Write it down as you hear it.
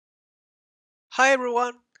Hi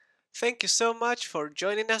everyone! Thank you so much for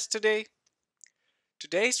joining us today.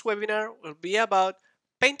 Today's webinar will be about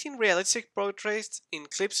painting realistic portraits in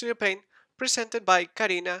Clip Studio Paint presented by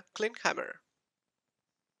Carina Klinkhammer.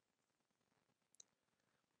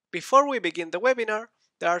 Before we begin the webinar,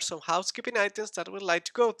 there are some housekeeping items that we'd like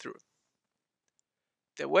to go through.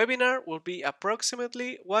 The webinar will be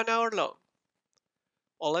approximately 1 hour long.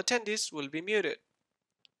 All attendees will be muted.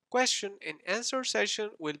 Question and answer session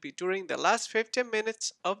will be during the last 15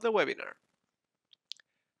 minutes of the webinar.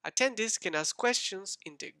 Attendees can ask questions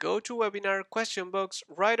in the GoToWebinar question box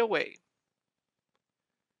right away.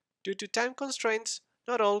 Due to time constraints,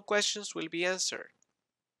 not all questions will be answered.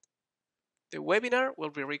 The webinar will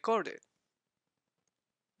be recorded.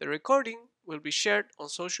 The recording will be shared on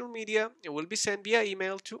social media and will be sent via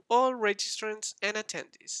email to all registrants and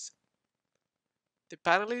attendees. The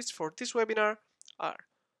panelists for this webinar are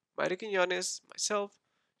Mayra Quiñones, myself,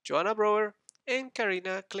 Joanna Brower, and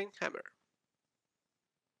Carina Klinkhammer.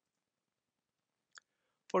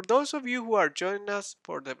 For those of you who are joining us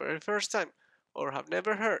for the very first time or have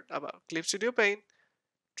never heard about Clip Studio Paint,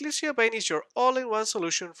 Clip Studio Paint is your all-in-one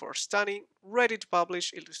solution for stunning,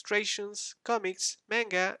 ready-to-publish illustrations, comics,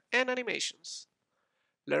 manga, and animations.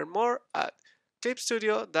 Learn more at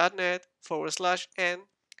clipstudio.net/n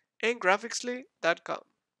and graphicsly.com.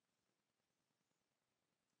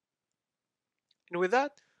 And with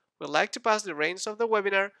that, we'd like to pass the reins of the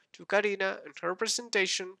webinar to Carina and her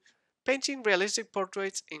presentation, Painting Realistic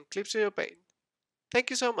Portraits in Clip Studio Paint. Thank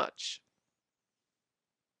you so much.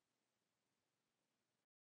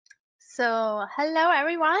 So, hello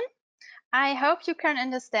everyone. I hope you can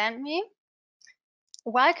understand me.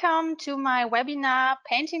 Welcome to my webinar,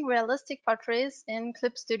 Painting Realistic Portraits in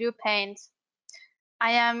Clip Studio Paint.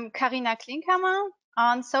 I am Carina Klinkhammer,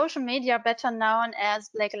 on social media better known as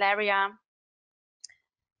Blackleria.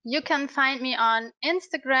 You can find me on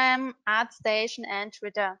Instagram, ArtStation, and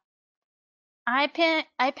Twitter. I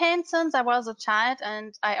paint since I was a child,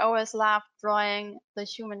 and I always loved drawing the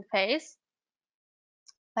human face.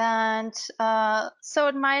 And so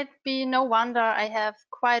it might be no wonder I have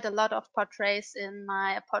quite a lot of portraits in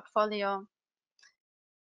my portfolio.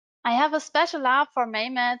 I have a special love for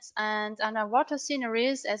mermaids and underwater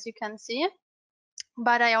sceneries, as you can see,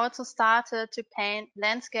 but I also started to paint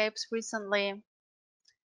landscapes recently.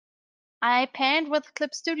 I paint with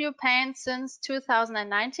Clip Studio Paint since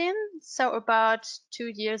 2019, so about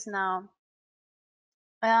 2 years now.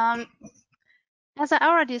 As I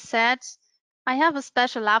already said, I have a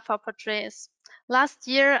special love for portraits. Last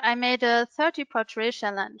year, I made a 30 portrait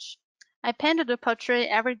challenge. I painted a portrait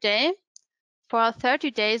every day for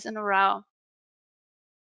 30 days in a row.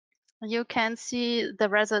 You can see the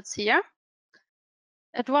results here.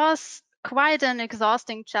 It was quite an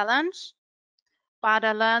exhausting challenge, but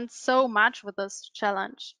I learned so much with this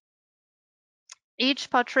challenge. Each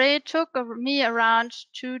portrait took me around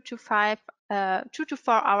 2 to 4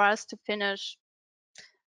 hours to finish.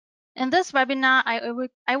 In this webinar,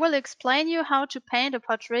 I will explain you how to paint a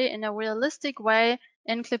portrait in a realistic way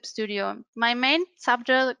in Clip Studio. My main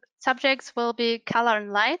subjects will be color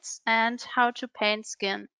and lights and how to paint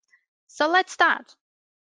skin. So let's start.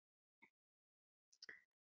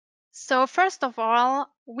 So first of all,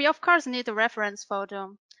 we of course need a reference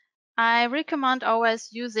photo. I recommend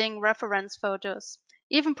always using reference photos.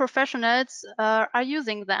 Even professionals are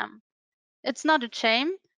using them. It's not a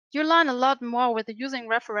shame. You learn a lot more with using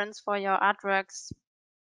reference for your artworks.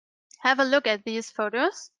 Have a look at these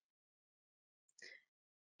photos.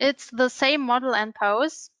 It's the same model and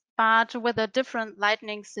pose, but with a different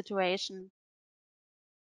lighting situation.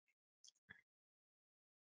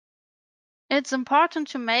 It's important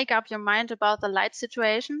to make up your mind about the light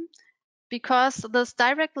situation because this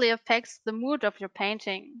directly affects the mood of your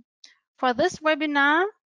painting. For this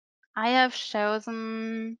webinar, I have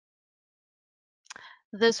chosen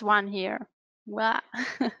this one here. Wow.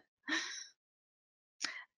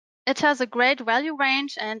 It has a great value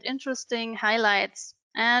range and interesting highlights,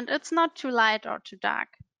 and it's not too light or too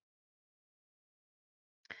dark.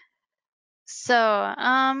 So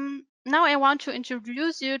now I want to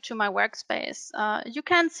introduce you to my workspace. You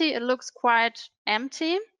can see it looks quite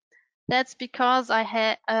empty. That's because I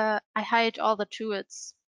hide all the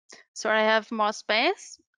tools. So I have more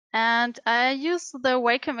space, and I use the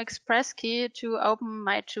Wacom Express key to open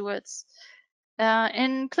my tools.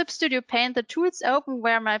 In Clip Studio Paint, the tools open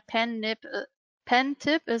where my pen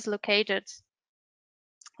tip is located.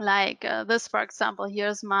 Like this, for example,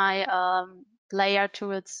 here's my layer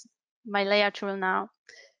tools, my layer tool now.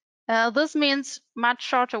 This means much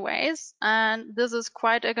shorter ways, and this is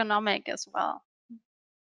quite ergonomic as well.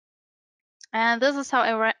 And this is how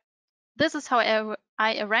This is how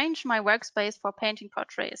I arrange my workspace for painting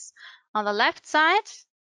portraits. On the left side,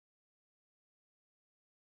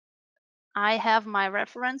 I have my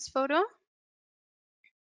reference photo.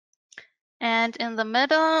 And in the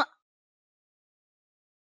middle,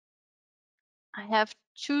 I have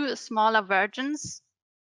two smaller versions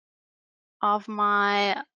of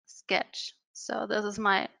my sketch. So this is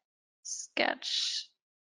my sketch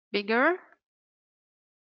bigger.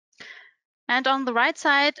 And on the right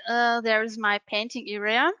side, there is my painting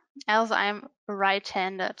area, as I'm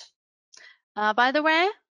right-handed. By the way,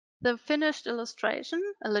 the finished illustration,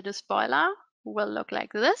 a little spoiler, will look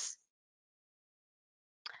like this.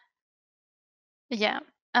 Yeah,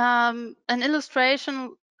 an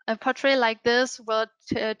illustration, a portrait like this will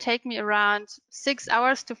take me around 6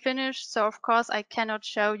 hours to finish. So of course I cannot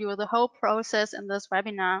show you the whole process in this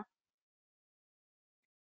webinar.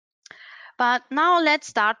 But now let's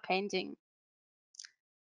start painting.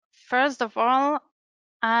 First of all,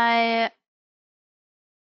 I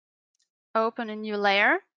open a new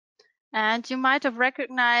layer, and you might have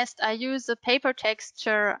recognized I use a paper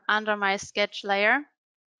texture under my sketch layer.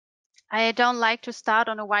 I don't like to start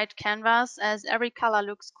on a white canvas, as every color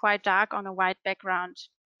looks quite dark on a white background.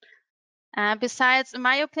 Besides, in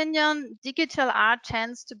my opinion, digital art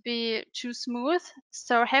tends to be too smooth,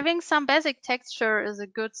 so having some basic texture is a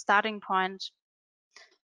good starting point.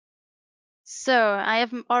 So I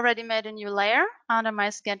have already made a new layer under my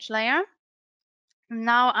sketch layer.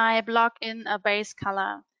 Now I block in a base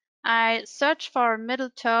color. I search for a middle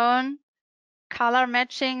tone color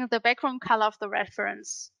matching the background color of the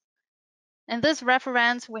reference. In this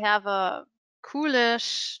reference, we have a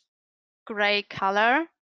coolish gray color,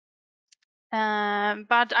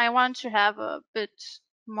 but I want to have a bit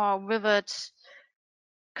more vivid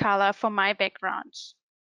color for my background.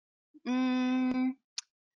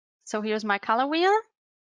 So here's my color wheel.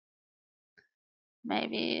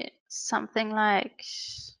 Maybe something like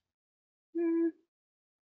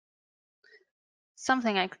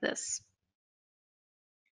this.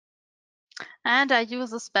 And I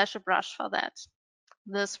use a special brush for that.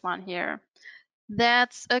 This one here.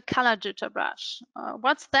 That's a color jitter brush.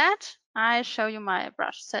 What's that? I show you my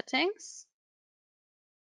brush settings.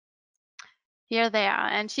 Here they are,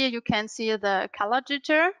 and here you can see the color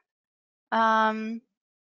jitter.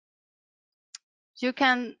 You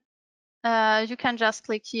can just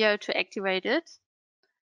click here to activate it.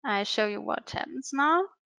 I show you what happens now.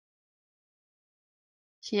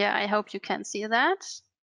 Here, I hope you can see that.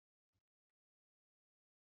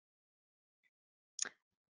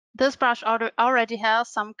 This brush already has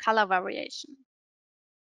some color variation.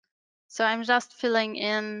 So I'm just filling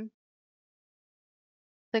in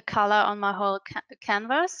the color on my whole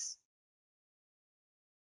canvas.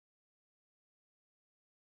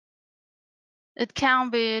 It can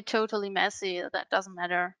be totally messy, that doesn't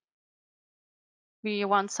matter. We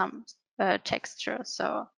want some texture,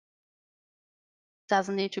 so it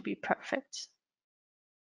doesn't need to be perfect.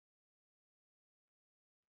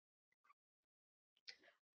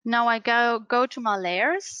 Now I go to my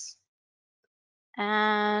layers,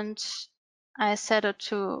 and I set it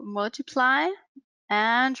to multiply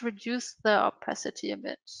and reduce the opacity a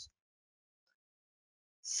bit.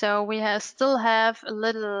 So we still have a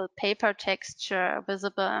little paper texture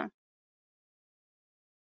visible.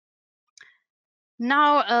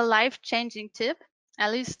 Now a life-changing tip,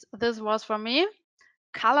 at least this was for me,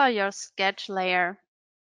 color your sketch layer.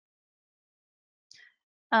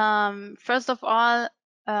 First of all,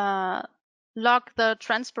 lock the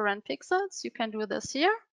transparent pixels. You can do this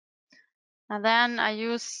here. And then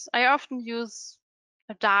I often use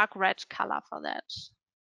a dark red color for that.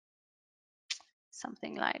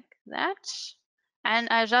 Something like that. And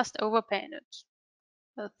I just overpaint it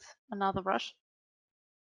with another brush.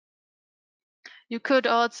 You could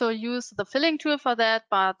also use the filling tool for that,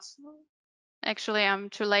 but actually I'm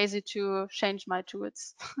too lazy to change my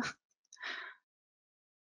tools.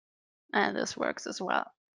 And this works as well.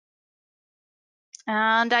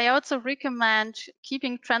 And I also recommend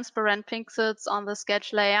keeping transparent pixels on the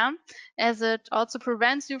sketch layer, as it also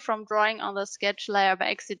prevents you from drawing on the sketch layer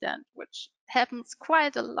by accident, which happens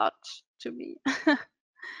quite a lot to me.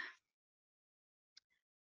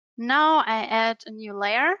 Now I add a new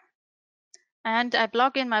layer, and I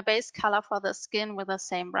block in my base color for the skin with the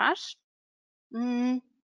same brush.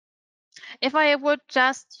 If I would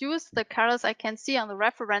just use the colors I can see on the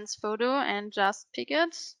reference photo and just pick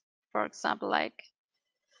it, for example, like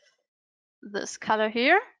this color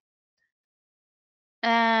here,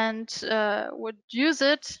 and would use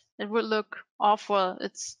it, it would look awful.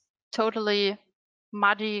 It's totally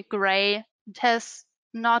muddy gray. It has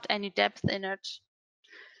not any depth in it.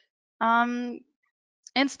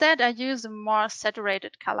 Instead, I use a more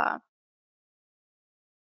saturated color.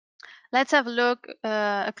 Let's have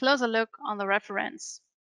a closer look on the reference.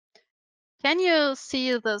 Can you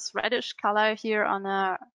see this reddish color here on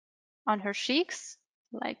her cheeks,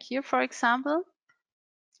 like here, for example,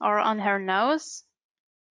 or on her nose,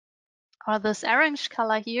 or this orange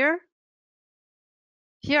color here?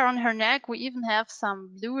 Here on her neck, we even have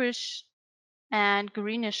some bluish and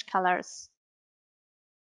greenish colors.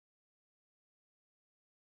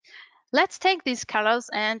 Let's take these colors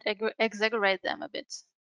and exaggerate them a bit.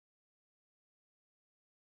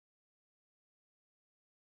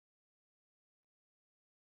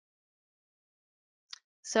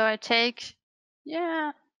 So I take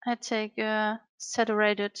a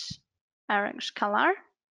saturated orange color.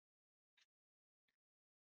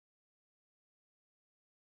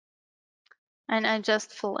 And I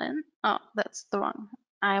just fill in. Oh, that's the wrong.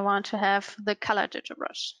 I want to have the color jitter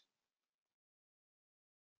brush.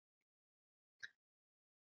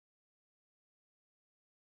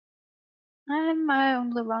 Am I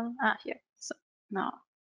on the wrong? Here. So now.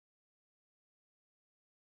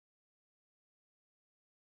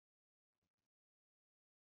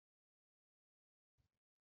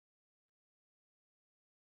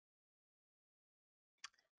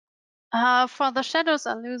 For the shadows,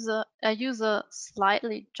 I use a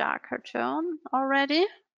slightly darker tone already,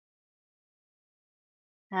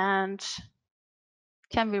 and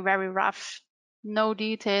can be very rough. No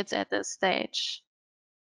details at this stage.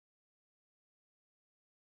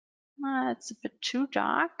 It's a bit too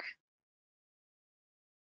dark.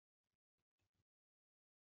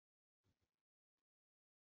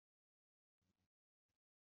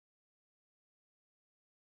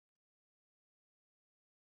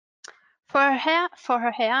 For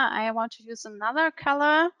her hair, I want to use another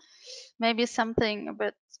color, maybe something a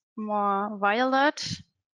bit more violet.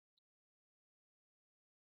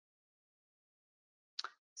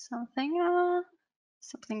 Something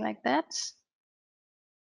like that.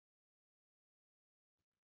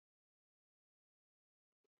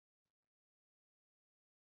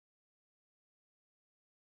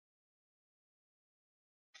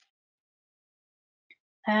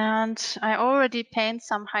 And I already paint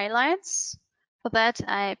some highlights. For that,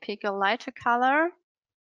 I pick a lighter color,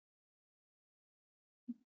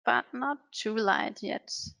 but not too light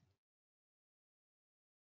yet.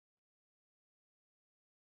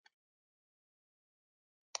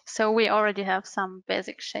 So we already have some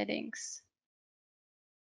basic shadings.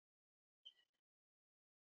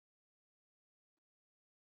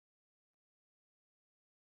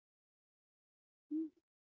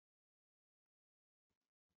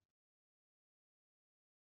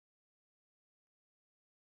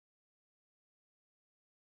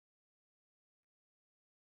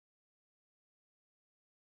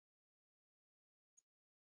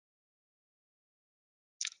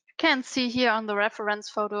 You can see here on the reference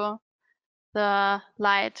photo, the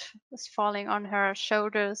light is falling on her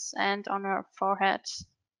shoulders and on her forehead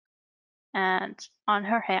and on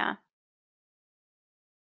her hair.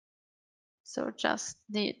 So just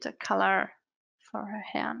need the color for her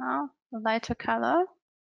hair now, a lighter color,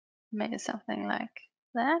 maybe something like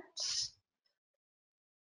that.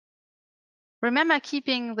 Remember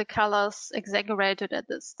keeping the colors exaggerated at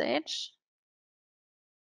this stage.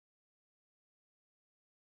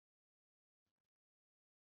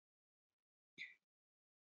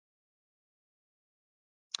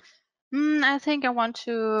 I think I want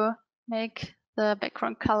to make the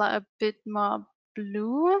background color a bit more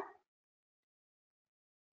blue.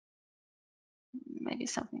 Maybe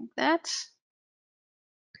something like that.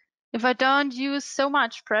 If I don't use so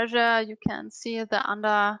much pressure, you can see the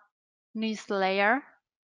underneath layer.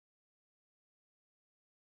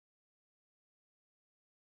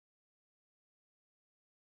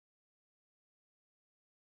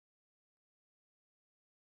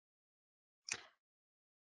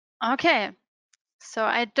 Okay, so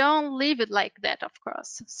I don't leave it like that, of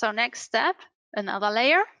course. So next step, another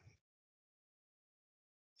layer.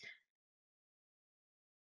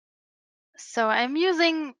 So I'm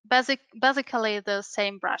using basically the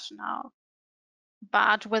same brush now,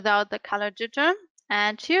 but without the color jitter.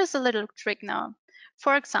 And here's a little trick now.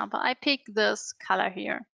 For example, I pick this color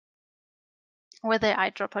here with the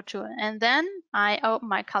eyedropper tool, and then I open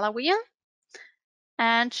my color wheel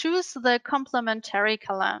and choose the complementary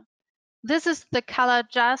color. This is the color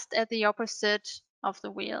just at the opposite of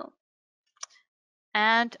the wheel.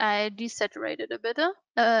 And I desaturate it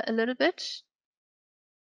a little bit.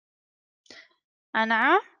 And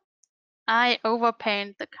now I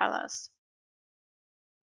overpaint the colors.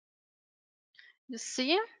 You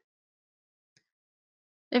see?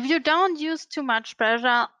 If you don't use too much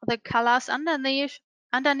pressure, the colors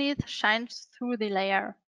underneath shine through the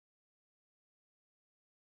layer.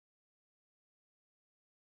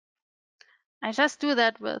 I just do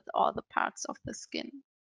that with all the parts of the skin.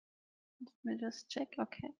 Let me just check.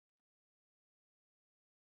 Okay.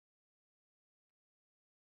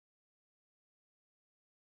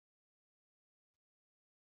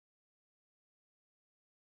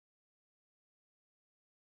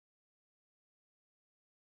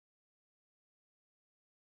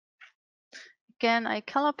 Again, I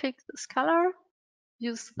color pick this color,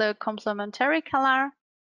 use the complementary color,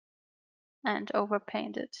 and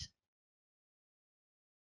overpaint it.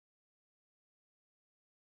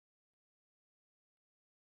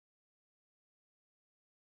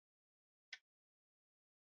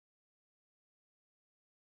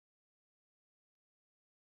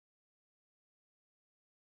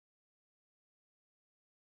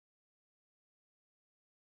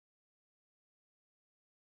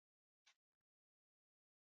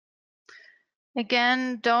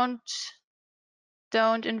 Again, don't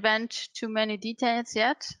invent too many details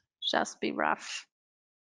yet. Just be rough.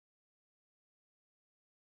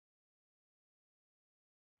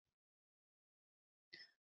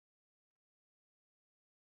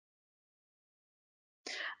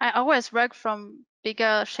 I always work from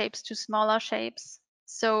bigger shapes to smaller shapes,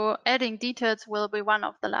 so adding details will be one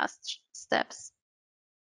of the last steps.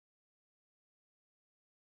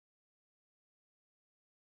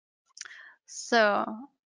 So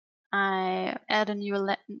I add a new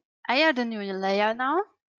layer now.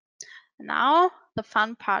 Now the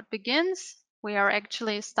fun part begins. We are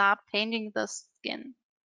actually start painting the skin.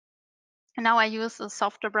 And now I use a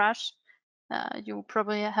softer brush. You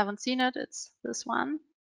probably haven't seen it. It's this one.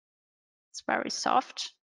 It's very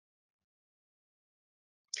soft.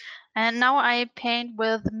 And now I paint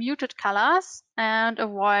with muted colors and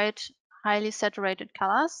avoid highly saturated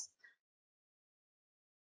colors.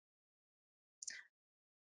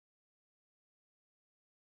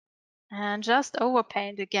 And just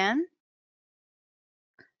overpaint again.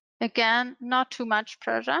 Again, not too much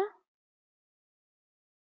pressure.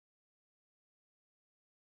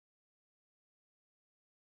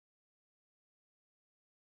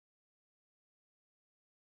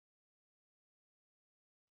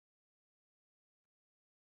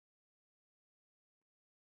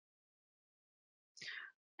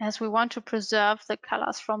 As we want to preserve the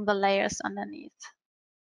colors from the layers underneath.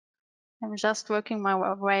 I'm just working my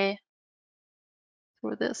way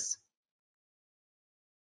through this.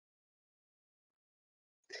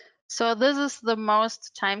 So this is the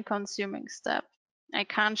most time-consuming step. I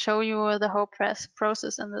can't show you the whole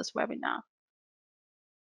process in this webinar,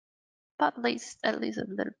 but at least a little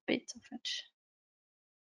bit of it.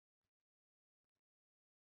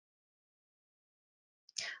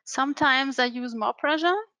 Sometimes I use more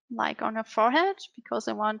pressure, like on a forehead, because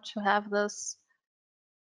I want to have this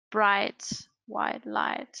bright white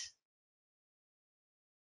light.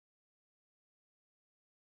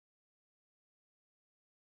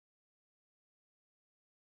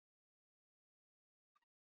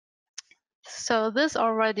 So this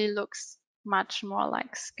already looks much more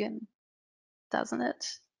like skin, doesn't it?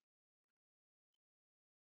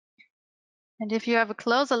 And if you have a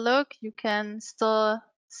closer look, you can still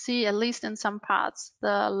see, at least in some parts,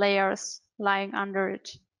 the layers lying under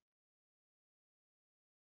it.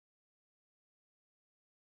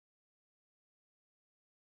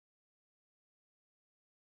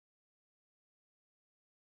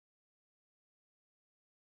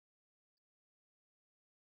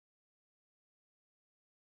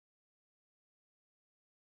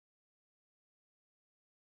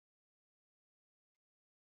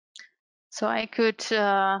 So I could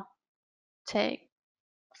take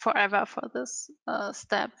forever for this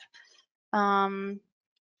step.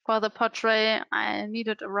 For the portrait, I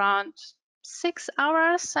needed around 6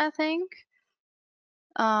 hours, I think.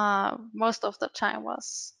 Most of the time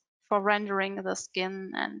was for rendering the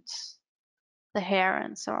skin and the hair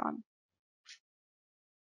and so on.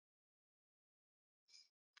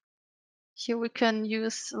 Here we can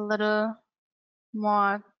use a little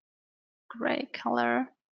more gray color.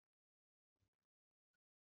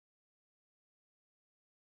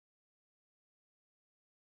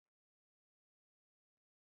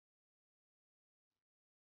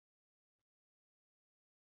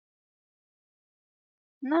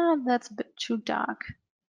 No, that's a bit too dark.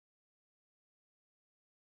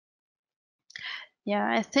 Yeah,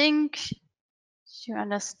 I think you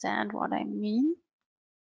understand what I mean.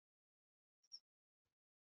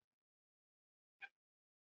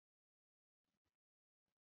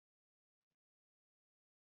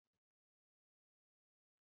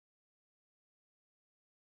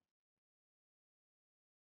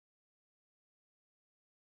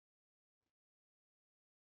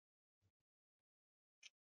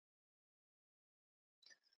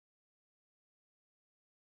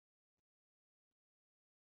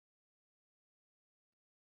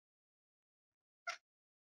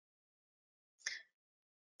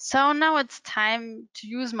 So now it's time to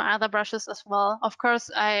use my other brushes as well. Of course,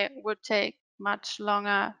 I would take much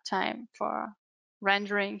longer time for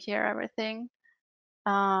rendering here everything.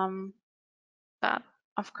 But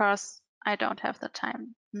of course, I don't have the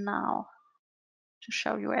time now to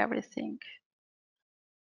show you everything.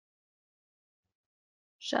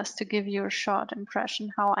 Just to give you a short impression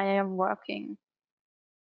how I am working.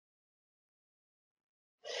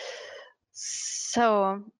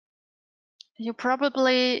 So you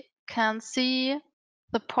probably can see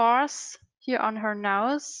the pores here on her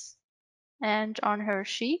nose and on her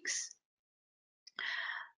cheeks.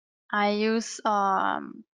 I use a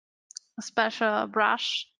special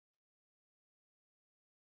brush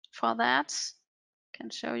for that. I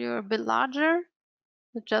can show you a bit larger.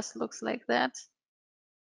 It just looks like that.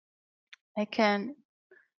 I can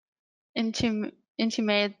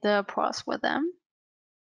intimate the pores with them,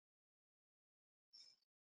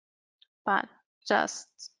 but just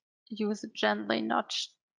use it gently, not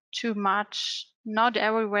too much, not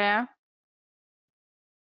everywhere.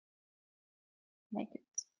 Make it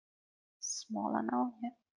smaller now. Yeah.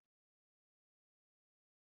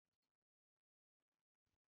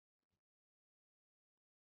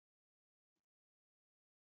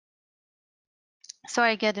 So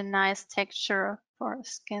I get a nice texture for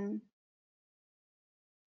skin.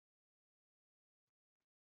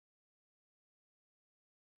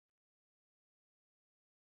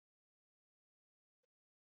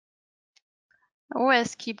 I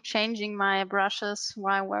always keep changing my brushes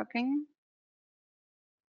while working.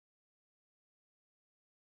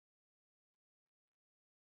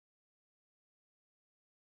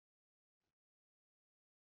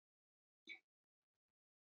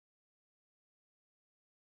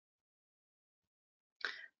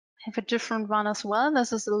 I have a different one as well.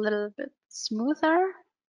 This is a little bit smoother.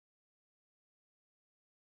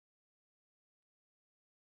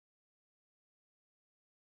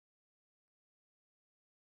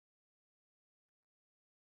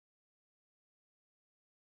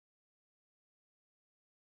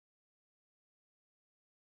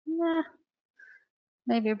 Yeah,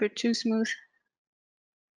 maybe a bit too smooth.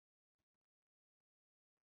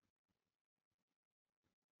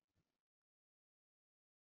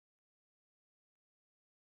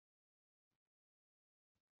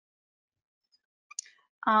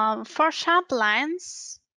 For sharp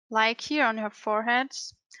lines, like here on her forehead,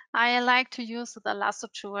 I like to use the lasso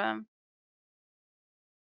tool,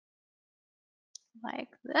 like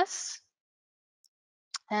this.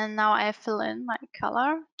 And now I fill in my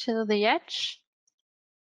color to the edge.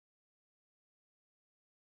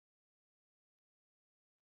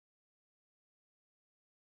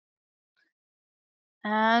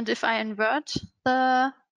 And if I invert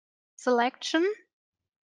the selection,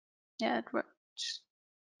 yeah, it works.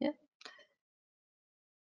 Yeah,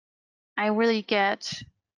 I really get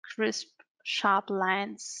crisp, sharp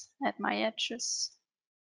lines at my edges.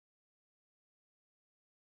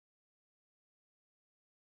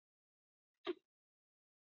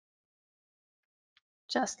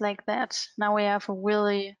 Just like that. Now we have a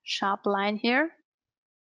really sharp line here.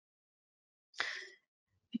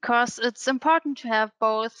 Because it's important to have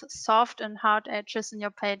both soft and hard edges in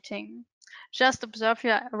your painting. Just observe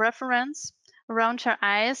your reference. Around her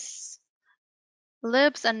eyes,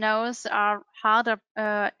 lips and nose are harder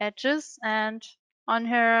edges, and on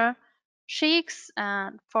her cheeks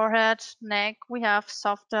and forehead, neck, we have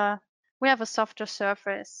a softer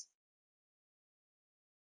surface.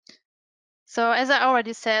 So as I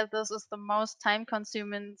already said, this is the most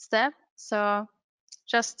time-consuming step. So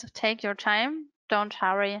just take your time, don't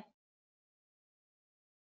hurry.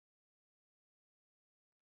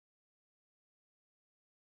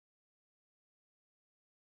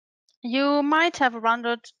 You might have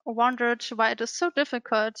wondered why it is so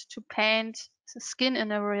difficult to paint the skin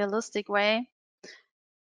in a realistic way.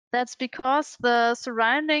 That's because the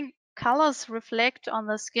surrounding colors reflect on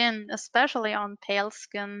the skin, especially on pale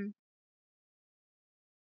skin.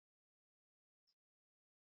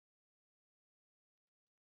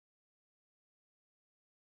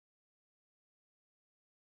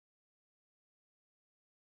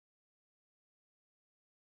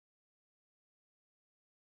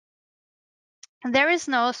 And there is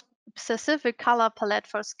no specific color palette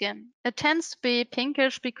for skin. It tends to be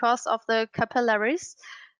pinkish because of the capillaries,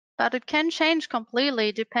 but it can change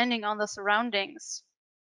completely depending on the surroundings.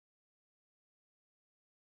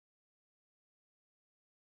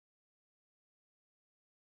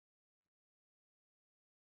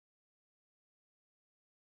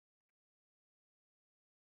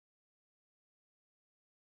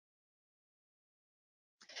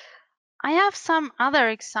 I have some other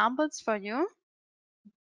examples for you.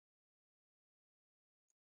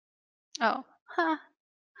 Oh, huh.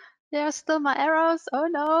 There are still my arrows. Oh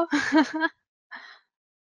no.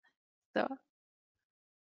 So,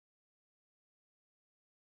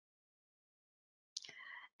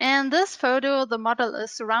 in this photo, the model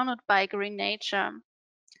is surrounded by green nature.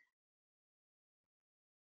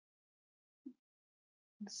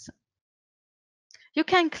 You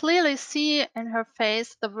can clearly see in her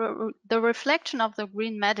face the reflection of the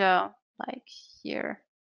green meadow, like here.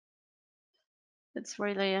 It's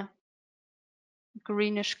really a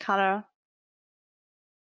greenish color.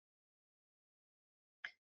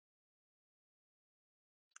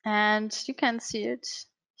 And you can see it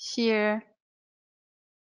here,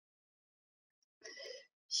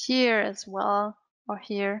 here as well, or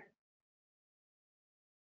here.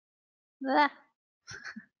 Blah.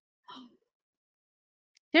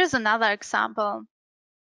 Here's another example.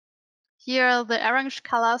 Here, the orange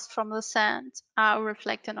colors from the sand are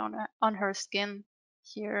reflected on her skin.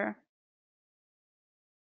 Here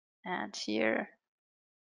and here.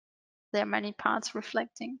 There are many parts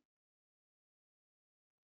reflecting.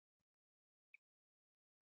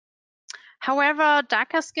 However,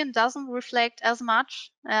 darker skin doesn't reflect as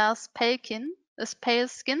much as pale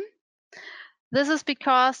skin. This is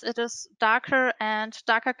because it is darker and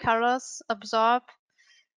darker colors absorb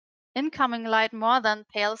incoming light more than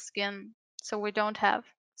pale skin, so we don't have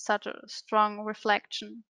such a strong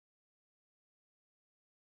reflection.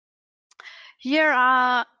 Here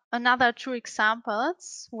are another two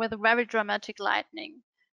examples with very dramatic lightning.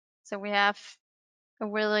 So we have a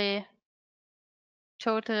really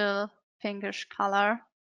total pinkish color.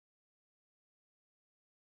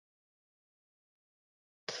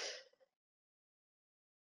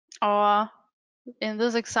 Or in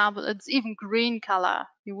this example, it's even green color.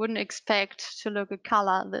 You wouldn't expect to look a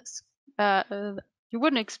color this, you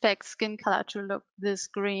wouldn't expect skin color to look this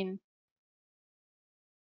green.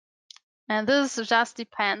 And this just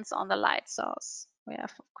depends on the light source. We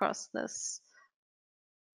have, of course, this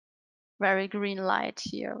very green light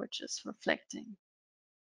here, which is reflecting.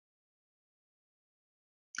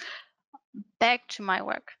 Back to my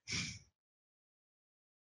work.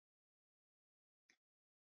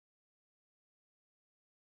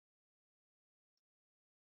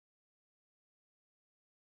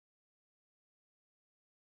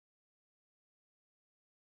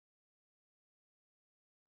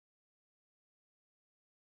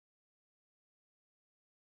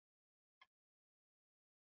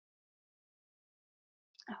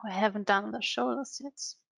 Oh, I haven't done the shoulders yet.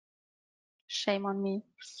 Shame on me.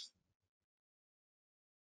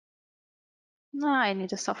 No, I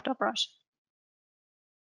need a softer brush.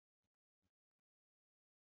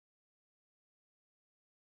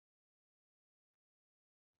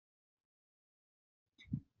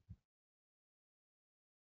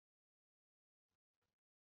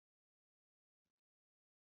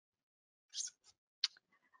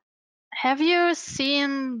 Have you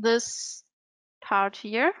seen this part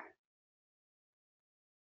here?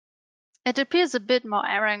 It appears a bit more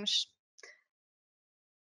orange.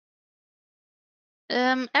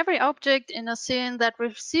 Every object in a scene that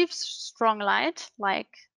receives strong light, like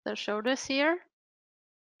the shoulders here,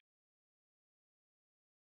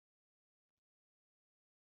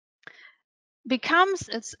 becomes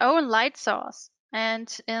its own light source. And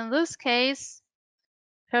in this case,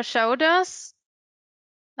 her shoulders,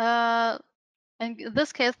 in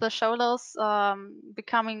this case, the shoulders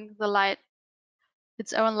becoming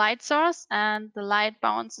its own light source, and the light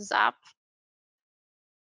bounces up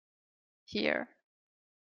here.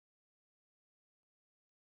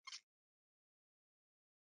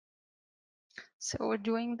 So we're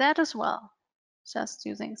doing that as well, just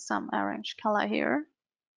using some orange color here.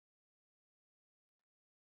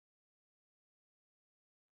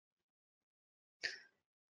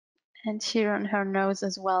 And here on her nose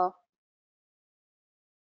as well.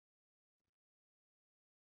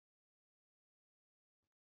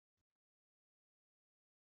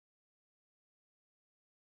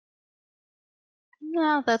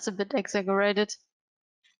 No, that's a bit exaggerated.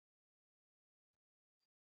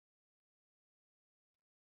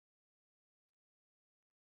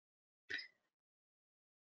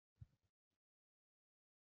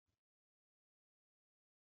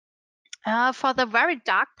 For the very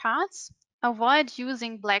dark parts, avoid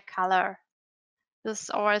using black color. This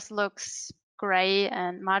always looks gray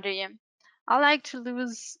and muddy. I like to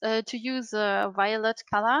use a violet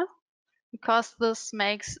color because this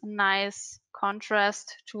makes a nice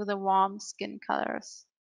contrast to the warm skin colors.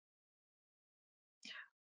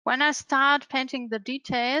 When I start painting the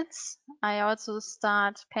details, I also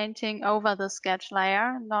start painting over the sketch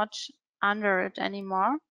layer, not under it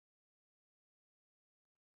anymore.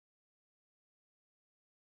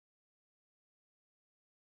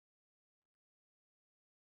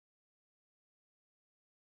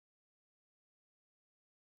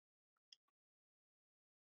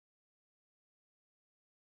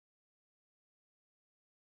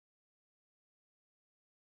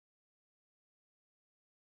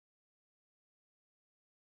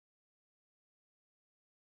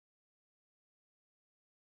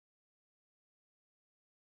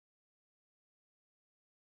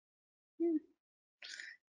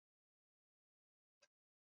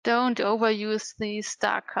 Don't overuse these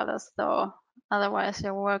dark colors though, otherwise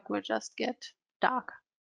your work will just get dark.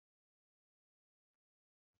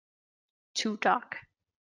 Too dark.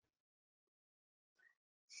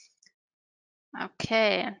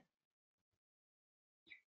 Okay.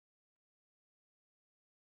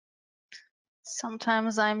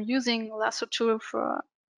 Sometimes I'm using lasso tool for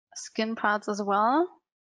skin parts as well,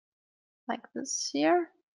 like this here.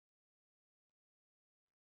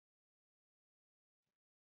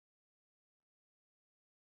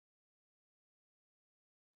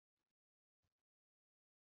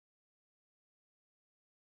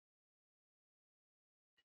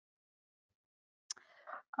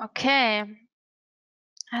 Okay,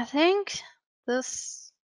 I think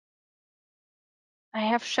this, I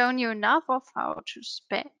have shown you enough of how to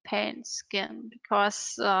paint skin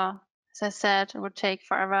because, as I said, it would take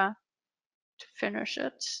forever to finish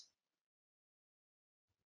it.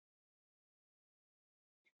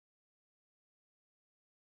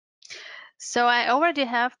 So I already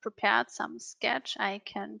have prepared some sketch I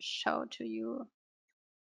can show to you.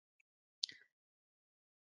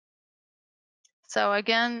 So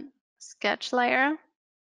again, sketch layer,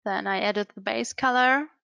 then I added the base color,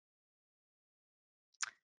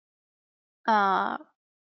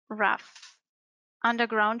 rough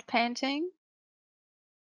underground painting.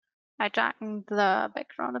 I darkened the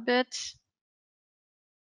background a bit,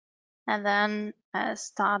 and then I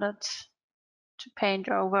started to paint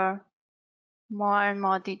over more and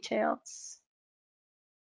more details.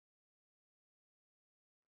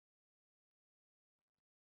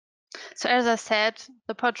 So as I said,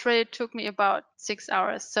 the portrait took me about 6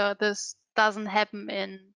 hours, so this doesn't happen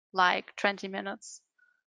in like 20 minutes.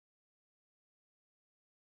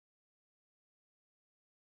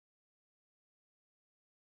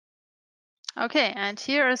 Okay, and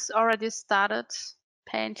here is already started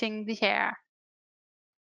painting the hair.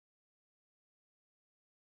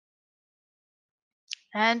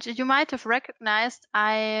 And you might have recognized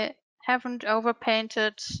I haven't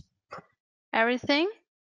overpainted everything,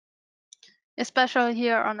 especially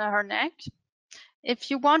here on her neck.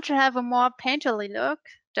 If you want to have a more painterly look,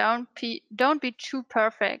 don't be too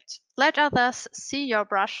perfect. Let others see your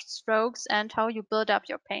brush strokes and how you build up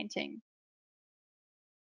your painting.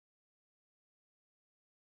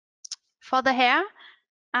 For the hair,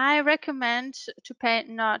 I recommend to paint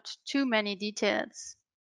not too many details.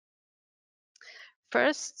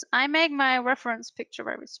 First, I make my reference picture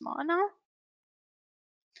very small now,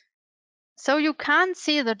 so you can't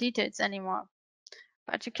see the details anymore.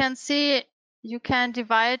 But you can see, you can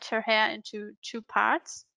divide her hair into two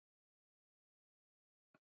parts,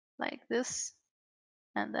 like this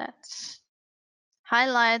and that.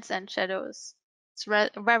 Highlights and shadows. It's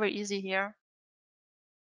very easy here.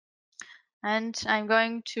 And I'm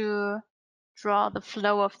going to draw the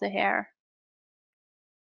flow of the hair.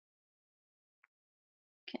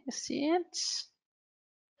 Can you see it?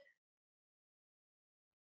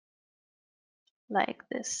 Like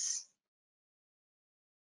this.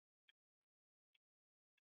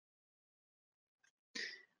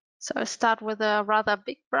 So I start with a rather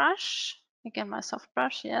big brush. Again, my soft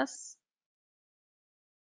brush, yes.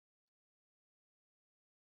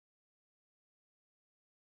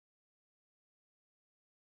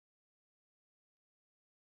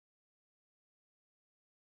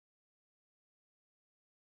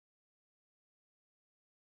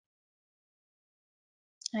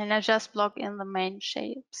 And I just block in the main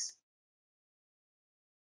shapes.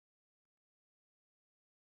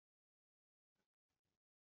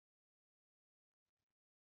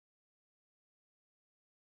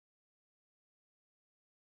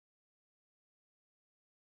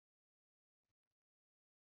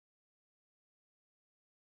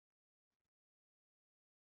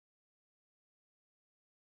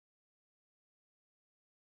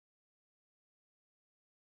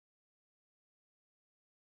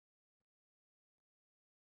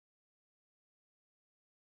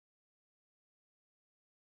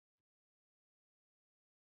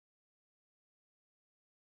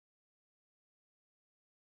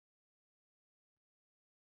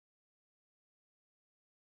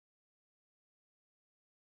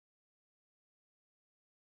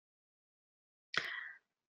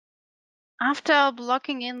 After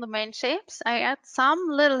blocking in the main shapes, I add some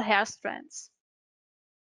little hair strands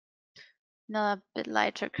in a bit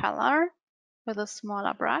lighter color with a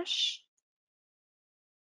smaller brush.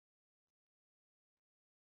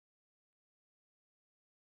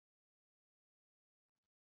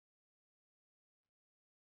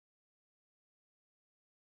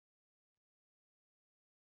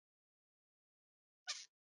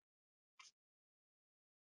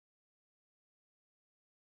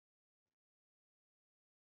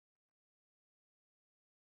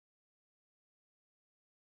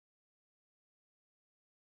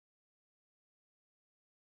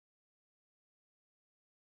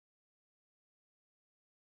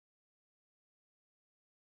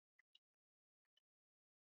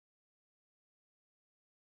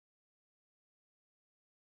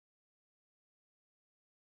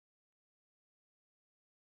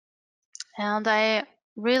 And I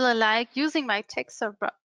really like using my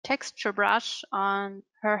texture brush on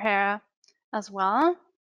her hair as well.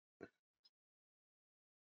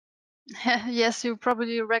 Yes, you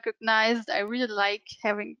probably recognized I really like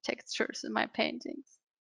having textures in my paintings.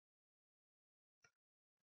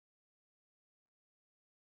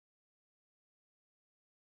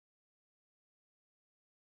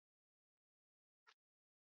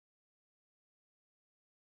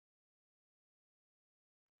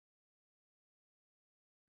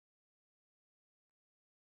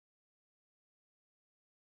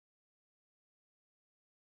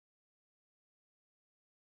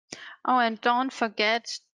 Oh, and don't forget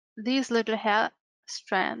these little hair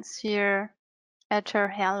strands here at her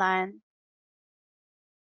hairline.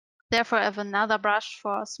 Therefore, I have another brush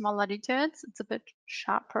for smaller details. It's a bit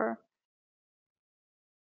sharper.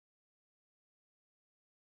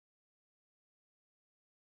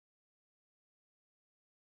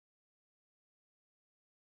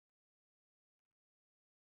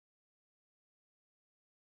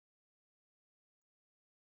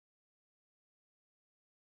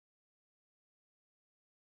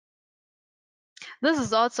 This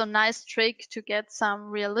is also a nice trick to get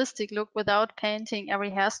some realistic look without painting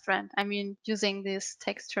every hair strand. I mean, using this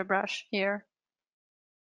texture brush here.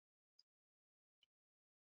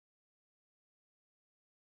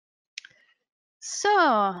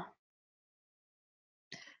 So,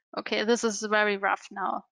 okay, this is very rough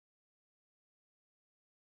now.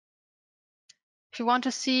 If you want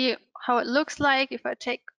to see how it looks like, if I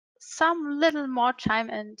take some little more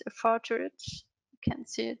time and effort to it, you can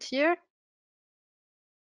see it here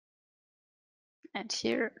and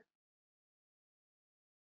here.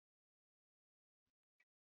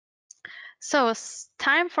 So it's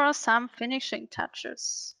time for some finishing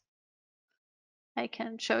touches. I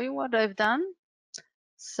can show you what I've done.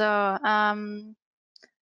 So I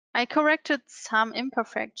corrected some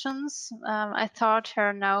imperfections. I thought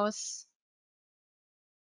her nose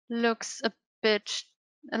looks a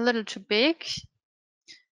little too big.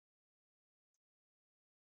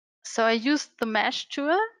 So I used the mesh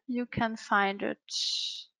tool. You can find it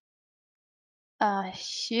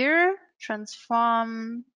here.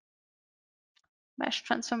 Transform, mesh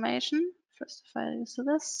transformation. First, if I use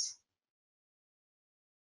this.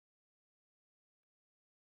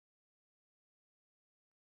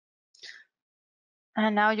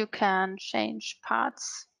 And now you can change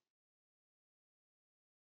parts.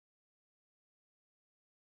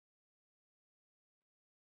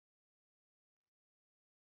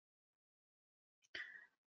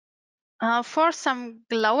 For some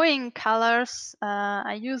glowing colors,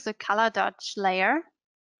 I use a color dodge layer.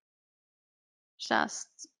 Just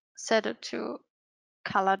set it to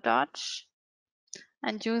color dodge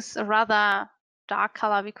and use a rather dark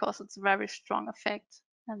color because it's a very strong effect.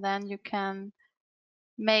 And then you can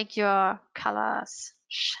make your colors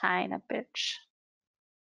shine a bit.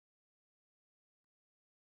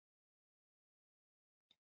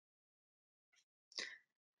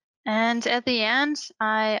 And at the end,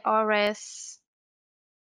 I always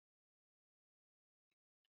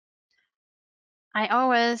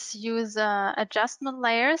use adjustment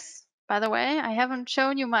layers. By the way, I haven't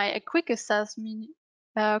shown you my quick assess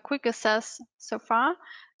so far.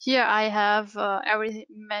 Here I have every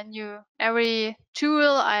tool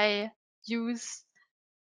I use,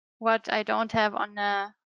 what I don't have on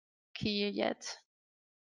a key yet.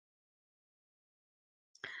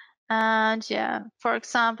 And yeah, for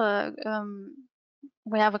example,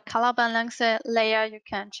 we have a color balance layer. You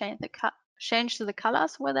can change the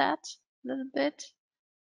colors with that a little bit,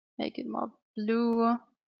 make it more blue,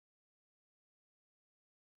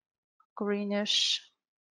 greenish,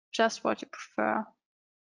 just what you prefer.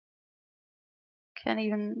 Can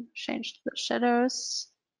even change the shadows.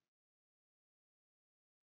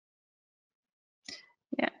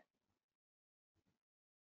 Yeah.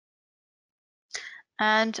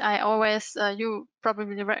 And I always, you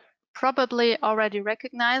probably already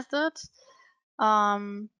recognized it.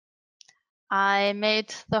 I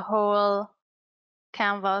made the whole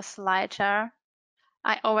canvas lighter.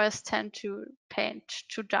 I always tend to paint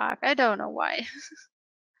too dark. I don't know why.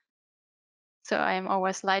 So I'm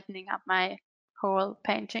always lightening up my whole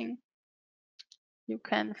painting. You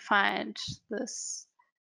can find this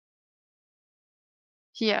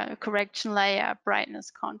here, correction layer,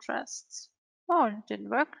 brightness, contrasts. Oh, it didn't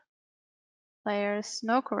work. Layers,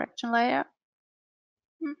 no correction layer.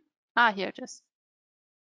 Here it is.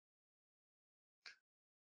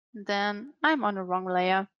 Then I'm on the wrong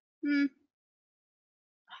layer.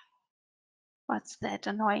 What's that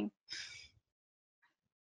annoying?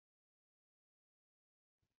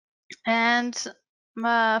 And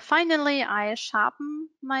Finally, I sharpen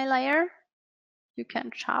my layer. You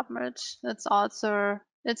can sharpen it.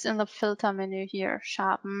 It's in the filter menu here,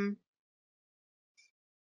 sharpen.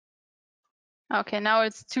 Okay, now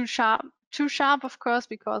it's too sharp. Too sharp, of course,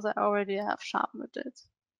 because I already have sharpened it.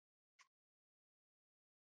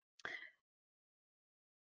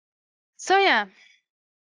 So yeah,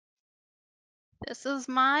 this is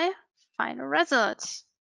my final result.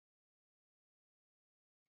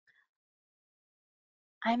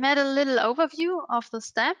 I made a little overview of the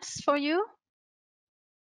steps for you.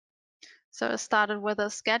 So I started with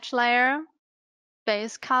a sketch layer,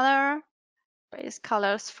 base colors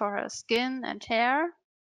for her skin and hair,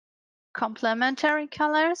 complementary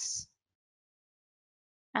colors,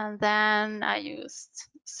 and then I used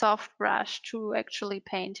soft brush to actually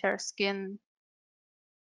paint her skin.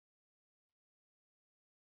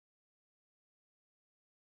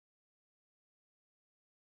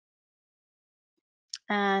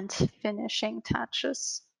 And finishing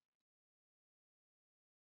touches.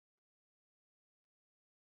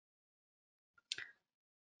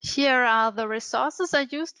 Here are the resources I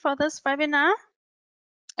used for this webinar.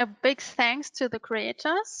 A big thanks to the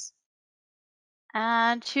creators.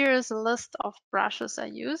 And here is a list of brushes I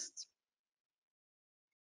used.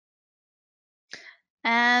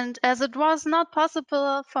 And as it was not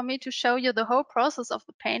possible for me to show you the whole process of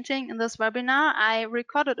the painting in this webinar, I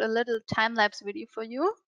recorded a little time-lapse video for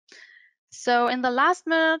you. So in the last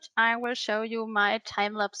minute, I will show you my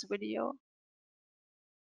time-lapse video.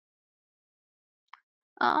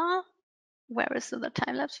 Where is the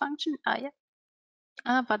time-lapse function? Yeah.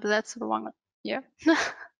 But that's the wrong here.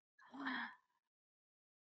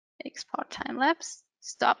 Export time-lapse.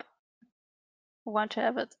 Stop. We want to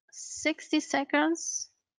have it 60 seconds.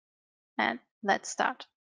 And let's start.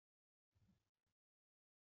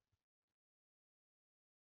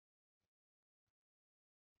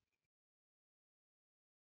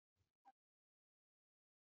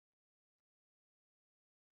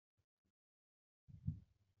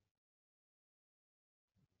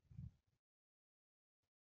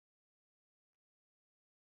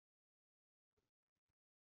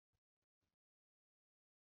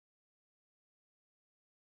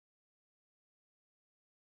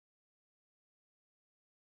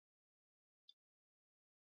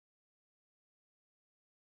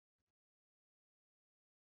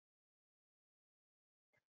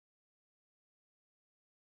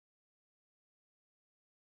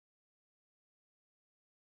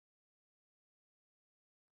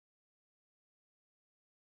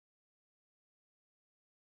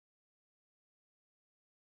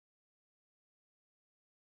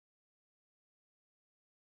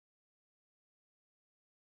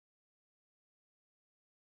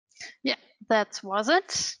 Yeah, that was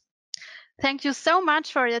it. Thank you so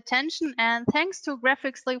much for your attention, and thanks to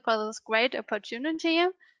Graphicsly for this great opportunity.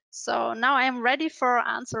 So now I'm ready for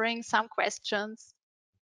answering some questions.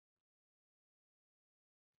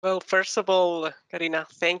 Well, first of all, Carina,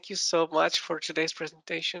 thank you so much for today's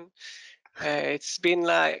presentation. It's been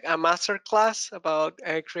like a master class about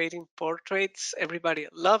creating portraits. Everybody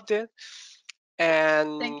loved it.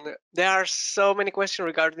 And there are so many questions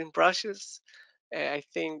regarding brushes. I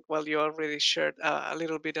think, well, you already shared a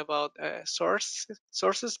little bit about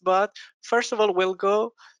sources, but first of all, we'll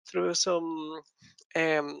go through some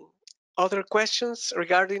um, other questions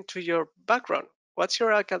regarding to your background. What's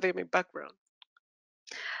your academic background?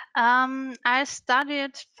 I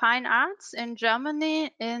studied fine arts in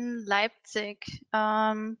Germany, in Leipzig,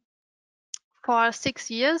 for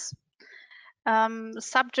 6 years.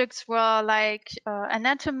 Subjects were like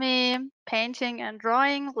anatomy, painting and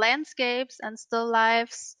drawing, landscapes and still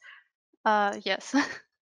lifes. Yes.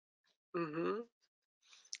 Mm-hmm.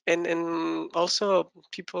 And also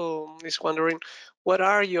people is wondering, what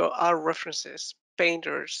are your art references,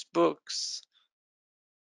 painters, books?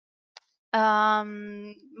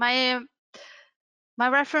 My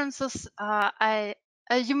references,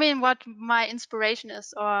 you mean what my inspiration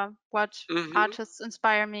is or what Mm-hmm. artists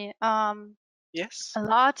inspire me? Yes. A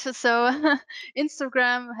lot. So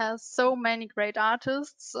Instagram has so many great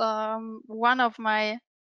artists. One of my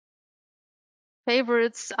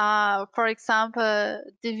favorites are, for example,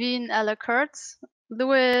 Devine Ella Kurtz,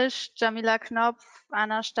 Louis, Jamila Knopf,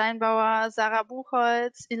 Anna Steinbauer, Sarah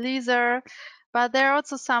Buchholz, Eliezer. But there are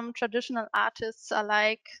also some traditional artists I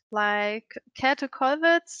like Käthe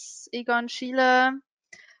Kollwitz, Egon Schiele,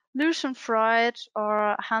 Lucian Freud,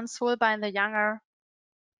 or Hans Holbein the Younger.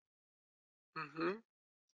 Mm-hmm.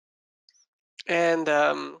 And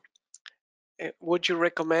would you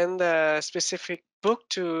recommend a specific book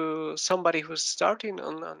to somebody who's starting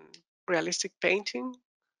on realistic painting?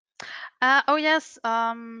 Oh yes,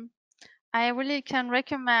 I really can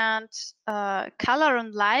recommend Color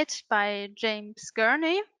and Light by James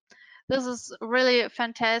Gurney. This is really a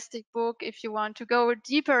fantastic book if you want to go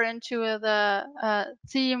deeper into the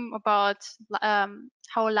theme about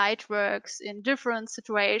how light works in different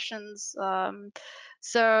situations.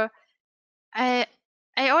 So I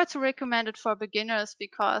I also recommend it for beginners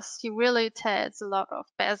because he really tells a lot of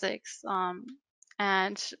basics.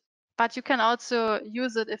 And but you can also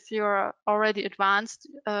use it if you're already advanced.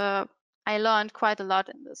 I learned quite a lot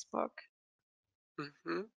in this book.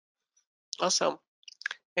 Hmm. Awesome.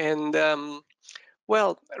 And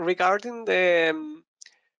well, regarding the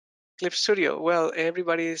Clip Studio, well,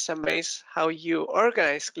 everybody is amazed how you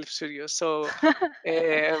organize Clip Studio. So,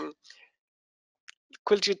 um,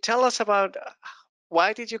 could you tell us about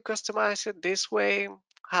why did you customize it this way?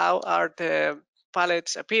 How are the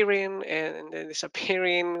palettes appearing and then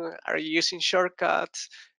disappearing? Are you using shortcuts?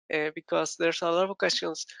 Because there's a lot of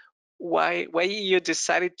questions. Why you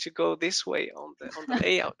decided to go this way on the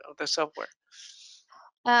layout of the software?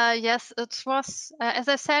 Yes, it was, as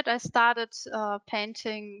I said, I started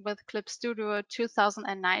painting with Clip Studio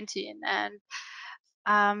 2019. And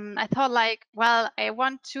I thought like, well, I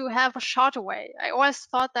want to have a shorter way. I always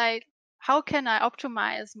thought like, how can I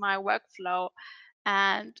optimize my workflow?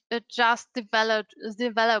 And it just developed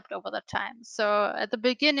over the time. So at the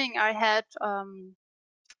beginning, I had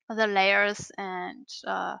the layers and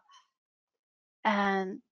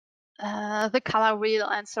the color wheel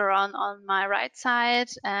and so on my right side,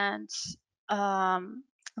 and um,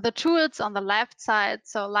 the tools on the left side,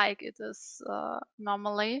 so like it is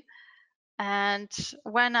normally. And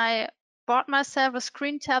when I bought myself a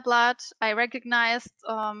screen tablet, I recognized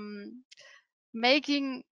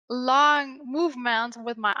making long movements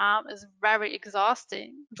with my arm is very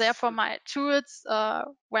exhausting. Therefore, my tools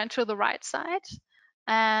went to the right side.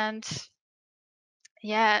 And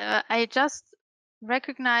yeah, I just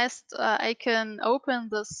recognized I can open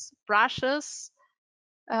this brushes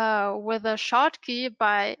with a shortkey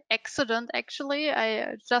by accident. Actually,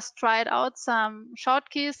 I just tried out some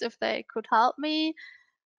shortkeys if they could help me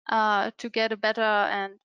to get a better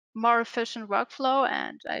and more efficient workflow.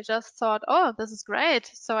 And I just thought, oh, this is great.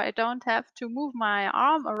 So I don't have to move my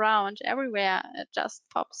arm around everywhere. It just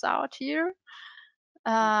pops out here.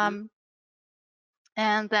 Hmm.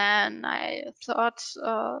 And then I thought,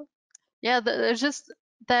 yeah,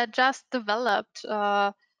 that just developed.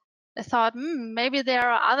 I thought, maybe there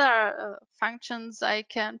are other functions I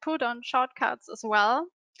can put on shortcuts as well.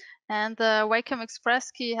 And the Wacom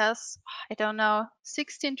Express key has, I don't know,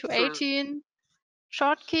 16 to 18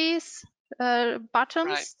 shortkeys, Right.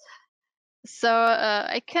 buttons. So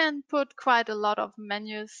I can put quite a lot of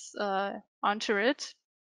menus onto it.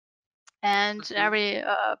 And Hmm. every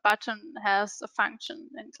button has a function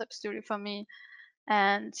in Clip Studio for me.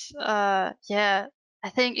 And yeah, I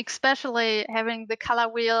think especially having the color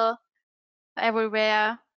wheel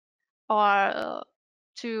everywhere, or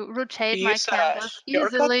to Do rotate you my use a canvas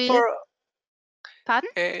shortcut easily. for? Pardon?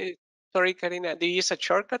 Sorry, Karina. Do you use a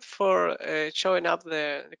shortcut for showing up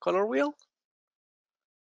the color wheel?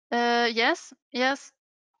 Yes, yes.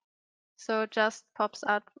 So it just pops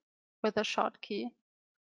out with a short key.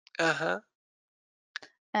 Uh huh.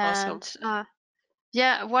 Awesome. And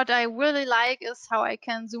yeah, what I really like is how I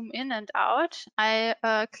can zoom in and out.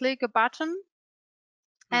 I click a button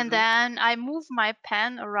and Hmm. then I move my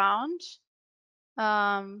pen around,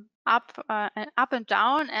 up and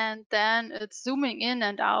down, and then it's zooming in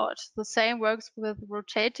and out. The same works with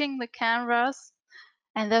rotating the canvas.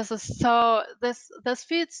 And this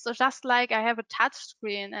feels just like I have a touch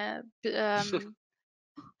screen.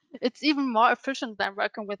 It's even more efficient than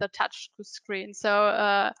working with a touch screen.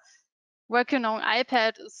 So working on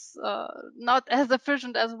iPad is not as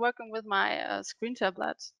efficient as working with my screen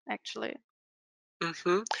tablet, actually.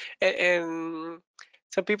 Hmm. And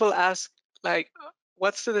some people ask, like,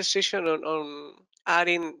 what's the decision on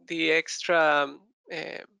adding the extra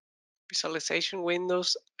uh, visualization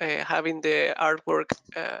windows, having the artwork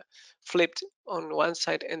flipped on one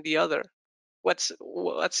side and the other? What's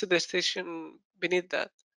the decision beneath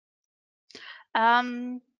that?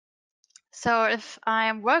 Um, so if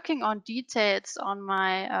I'm working on details on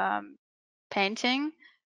my painting,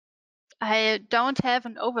 I don't have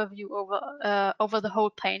an overview over the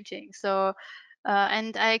whole painting. So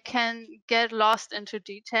and I can get lost into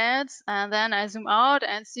details, and then I zoom out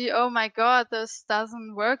and see, oh my God, this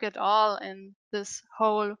doesn't work at all in this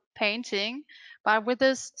whole painting. But with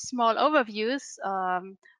this small overviews,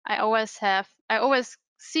 I always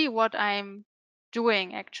see what I'm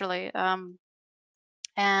doing actually.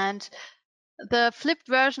 And the flipped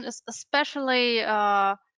version is especially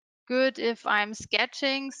good if I'm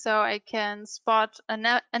sketching, so I can spot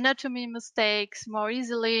anatomy mistakes more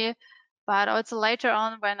easily. But also later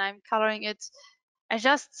on when I'm coloring it, I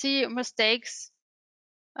just see mistakes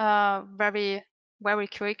very, very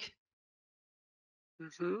quick.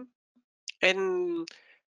 Mm-hmm. And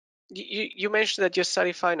you mentioned that you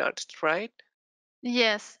study fine arts, right?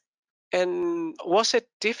 Yes. And was it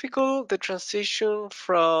difficult, the transition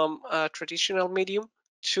from a traditional medium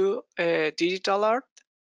to digital art?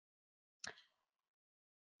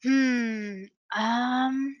 Hmm.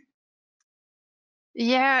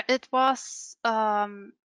 Yeah, it was.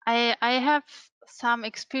 I have some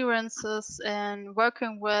experiences in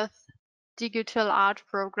working with digital art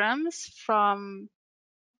programs from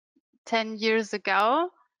 10 years ago.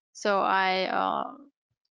 So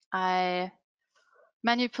I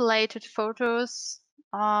manipulated photos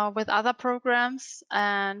with other programs,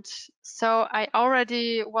 and so I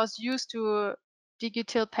already was used to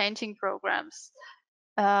digital painting programs.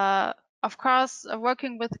 Uh, of course,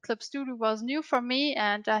 working with Clip Studio was new for me,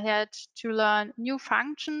 and I had to learn new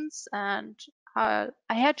functions, and I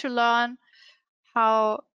had to learn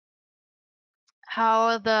how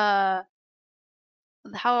how the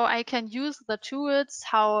how I can use the tools,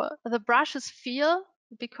 how the brushes feel,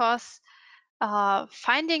 because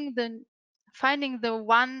finding the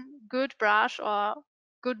one good brush or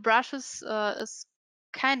good brushes is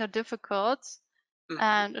kind of difficult, Mm-hmm.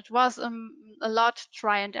 and it was a lot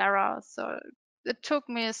try and error. So it took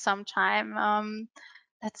me some time,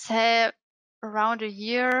 let's say around a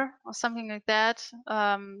year or something like that,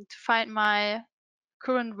 to find my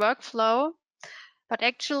current workflow. But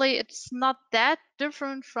actually, it's not that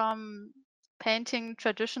different from painting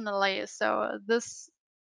traditionally. So the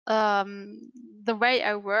way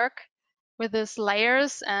I work with these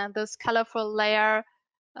layers and this colorful layer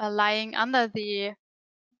lying under the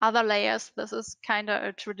other layers, this is kind of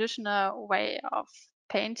a traditional way of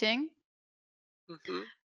painting. Mm-hmm.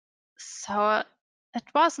 So it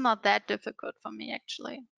was not that difficult for me,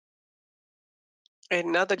 actually.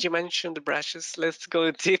 And now that you mentioned the brushes, let's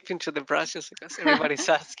go deep into the brushes because everybody's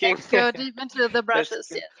asking. Let's go deep into the Let's brushes.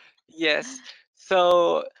 go. Yes. Yes.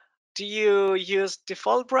 So, do you use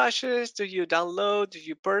default brushes? Do you download? Do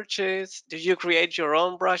you purchase? Do you create your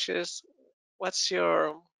own brushes? What's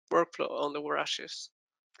your workflow on the brushes?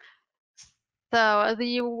 So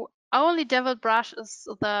the only devil brush is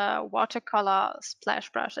the watercolor splash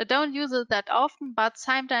brush. I don't use it that often, but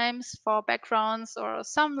sometimes for backgrounds or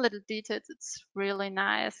some little details, it's really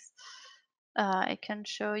nice. I can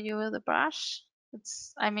show you the brush.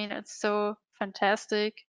 I mean, it's so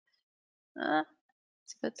fantastic. Uh,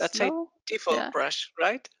 it's a bit That's a slow. default Yeah, brush,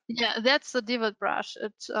 right? yeah, that's the devil brush.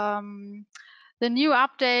 It's the new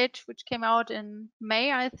update, which came out in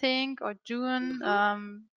May, I think, or June.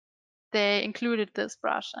 Mm-hmm. They included this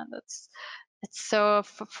brush, and it's so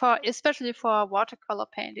for especially for watercolor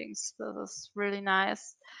paintings, this is really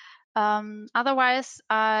nice. Otherwise,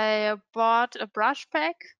 I bought a brush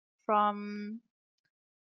pack from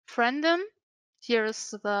Friendon. Here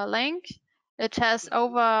is the link. It has Mm-hmm.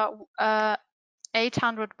 over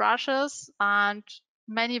 800 brushes, and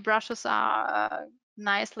many brushes are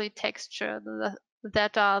nicely textured.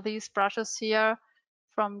 That are these brushes here,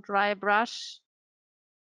 from dry brush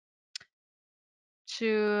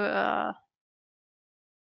to I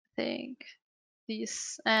think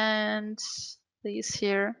these and these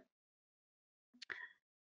here.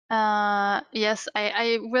 Yes,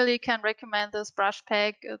 I really can recommend this brush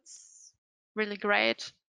pack. It's really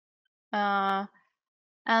great. Uh,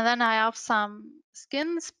 and then I have some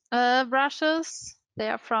skins brushes. They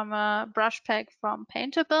are from a brush pack from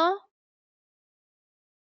Paintable.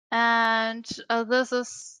 And this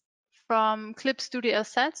is from Clip Studio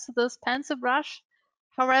Assets, this pencil brush.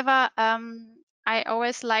 However, I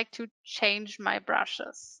always like to change my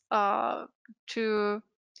brushes to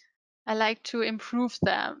I like to improve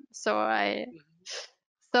them. Mm-hmm.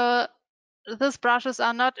 So these brushes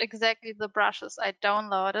are not exactly the brushes I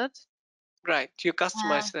downloaded. Right. You Uh,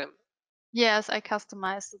 customize them. yes, I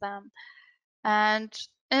customized them. And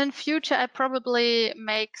in future, I probably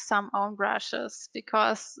make some own brushes,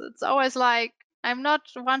 because it's always like I'm not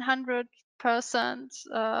 100%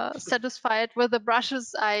 satisfied with the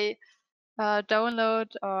brushes I download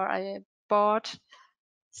or I bought.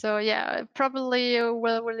 So yeah, I probably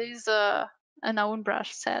will release an own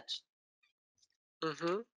brush set.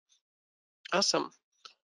 Mm-hmm. Awesome.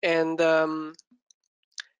 And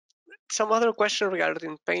some other question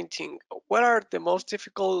regarding painting. What are the most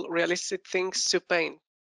difficult realistic things to paint?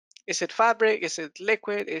 Is it fabric? Is it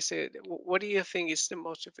liquid? What do you think is the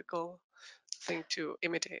most difficult thing to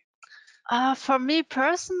imitate? For me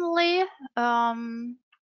personally, um,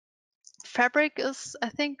 fabric is, I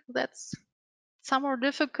think that's somewhat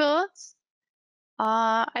difficult.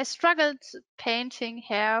 I struggled painting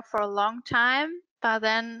hair for a long time, but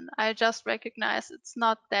then I just recognized it's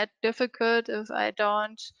not that difficult if I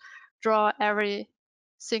don't draw every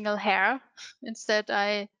single hair. Instead,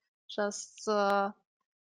 I just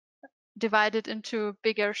divide it into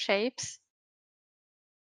bigger shapes.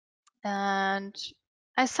 And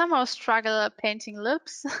I somehow struggle painting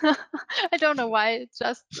lips. I don't know why. It's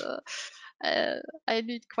just I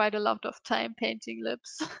need quite a lot of time painting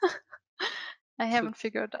lips. I haven't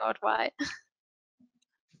figured out why.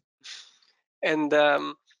 And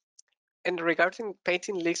regarding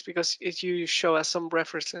painting leaks, because you show us some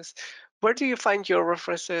references, where do you find your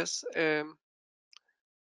references? In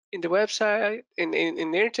the website, in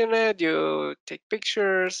the internet, you take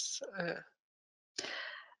pictures.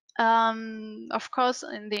 Of course,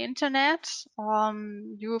 in the internet,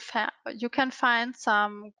 you can find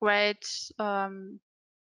some great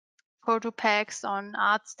photo packs on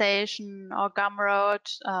ArtStation or Gumroad.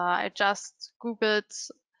 I just googled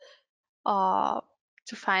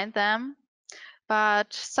to find them.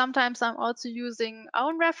 But sometimes I'm also using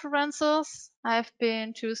own references. I've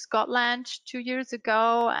been to Scotland 2 years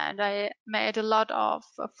ago and I made a lot of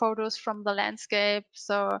photos from the landscape.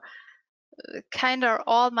 So kind of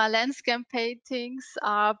all my landscape paintings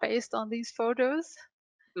are based on these photos.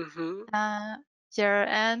 Mm-hmm. Uh,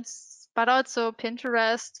 yeah, but also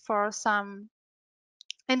Pinterest for some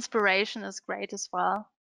inspiration is great as well.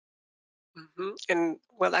 Mm-hmm. And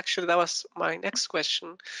well, actually, that was my next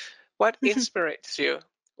question. What inspires you?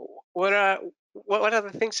 What are what are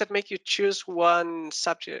the things that make you choose one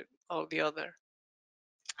subject or the other?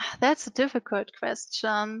 That's a difficult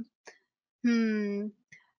question. Hmm.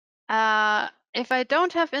 If I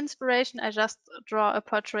don't have inspiration, I just draw a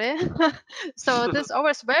portrait. So this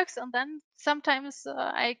always works, and then sometimes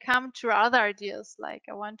I come to other ideas, like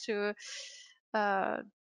I want to uh,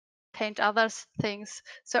 paint other things.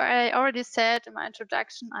 So I already said in my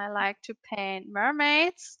introduction, I like to paint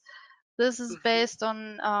mermaids. This is Mm-hmm. based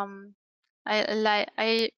on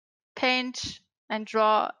I paint and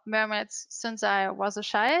draw mermaids since I was a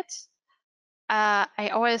child. I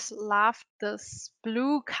always loved this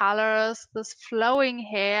blue colors, this flowing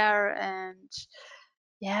hair, and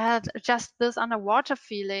yeah, just this underwater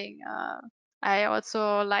feeling. I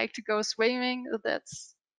also like to go swimming.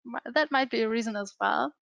 That might be a reason as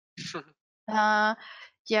well. Uh,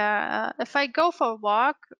 yeah, if I go for a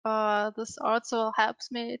walk, this also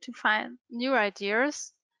helps me to find new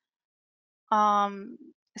ideas. Um,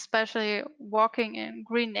 Especially walking in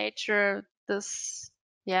green nature.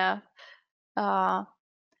 Yeah. Uh,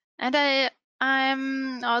 And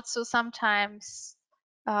I'm also sometimes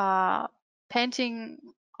uh, painting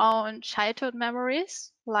on childhood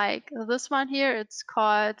memories, like this one here. It's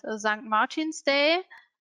called St. Martin's Day.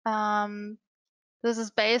 Um, this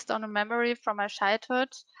is based on a memory from my childhood.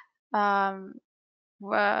 Um,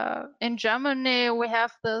 where in Germany we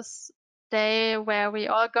have this day where we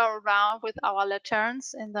all go around with our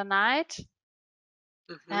lanterns in the night.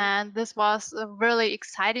 Mm-hmm. And this was really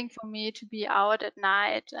exciting for me to be out at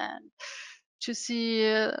night and to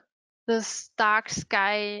see this dark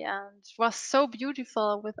sky, and it was so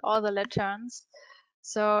beautiful with all the lanterns.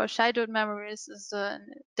 So childhood memories is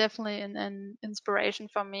definitely an inspiration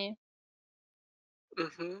for me.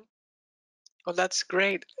 Mm-hmm. Well, that's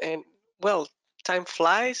great. And well, time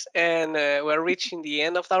flies, and we're reaching the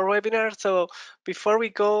end of our webinar. So before we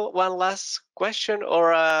go, one last question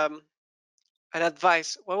or an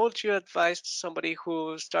advice. What would you advise to somebody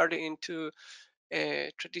who started into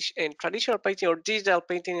traditional painting or digital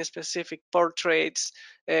painting, in specific portraits,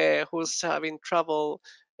 who's having trouble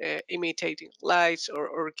imitating lights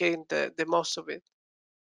or getting the most of it?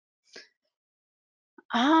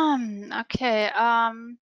 Okay.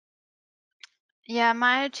 Yeah,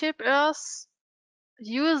 my tip is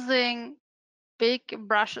using big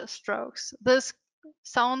brush strokes. This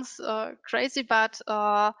sounds crazy, but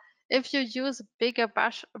if you use a bigger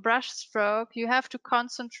brush stroke, you have to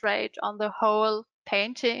concentrate on the whole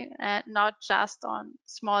painting and not just on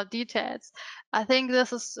small details. I think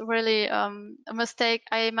this is really a mistake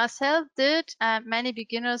I myself did and many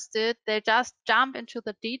beginners did. They just jump into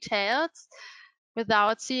the details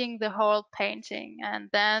without seeing the whole painting, and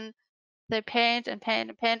then they paint and paint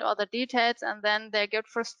and paint all the details, and then they get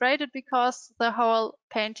frustrated because the whole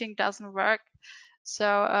painting doesn't work.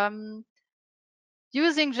 So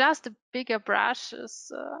using just a bigger brush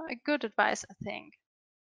is a good advice, I think.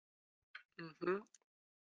 Hmm.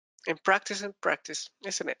 And practice,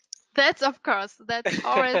 isn't it? That's of course, that's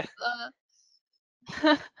always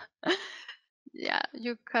yeah,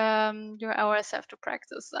 you always have to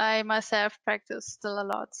practice. I myself practice still a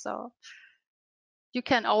lot, so you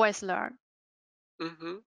can always learn.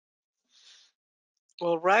 Mm-hmm.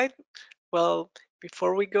 All right. Well,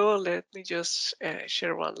 before we go, let me just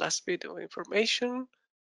share one last bit of information.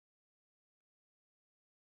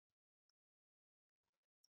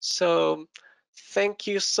 So, thank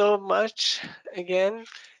you so much again,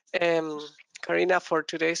 Carina, for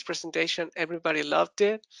today's presentation. Everybody loved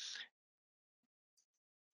it.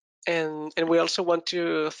 And we also want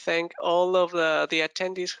to thank all of the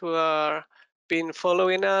attendees who are been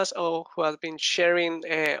following us or who have been sharing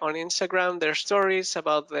on Instagram their stories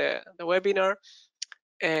about the webinar.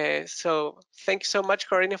 So thank you so much,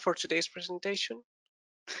 Carina, for today's presentation.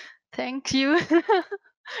 Thank you.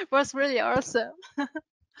 It was really awesome.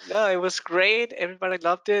 No, it was great. Everybody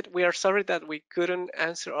loved it. We are sorry that we couldn't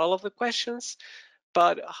answer all of the questions,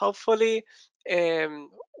 but hopefully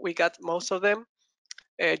we got most of them.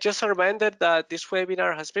 Just a reminder that this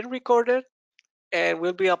webinar has been recorded and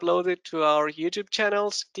will be uploaded to our YouTube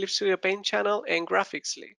channels, Clip Studio Paint channel, and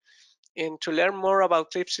Graphicsly. And to learn more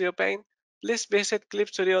about Clip Studio Paint, please visit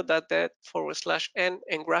clipstudio.net/n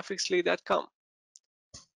and graphicsly.com.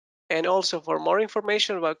 And also for more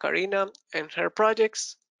information about Carina and her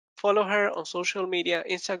projects, follow her on social media,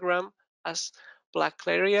 Instagram as Black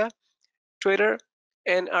Claria, Twitter,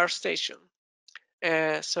 and ArtStation.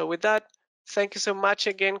 So with that, thank you so much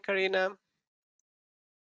again, Carina.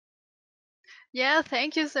 Yeah,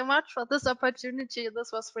 thank you so much for this opportunity.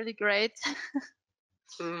 This was really great.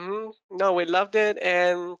 No, we loved it,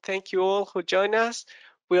 and thank you all who joined us.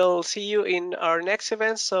 We'll see you in our next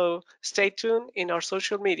event, so stay tuned in our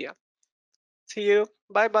social media. See you.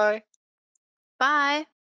 Bye bye. Bye.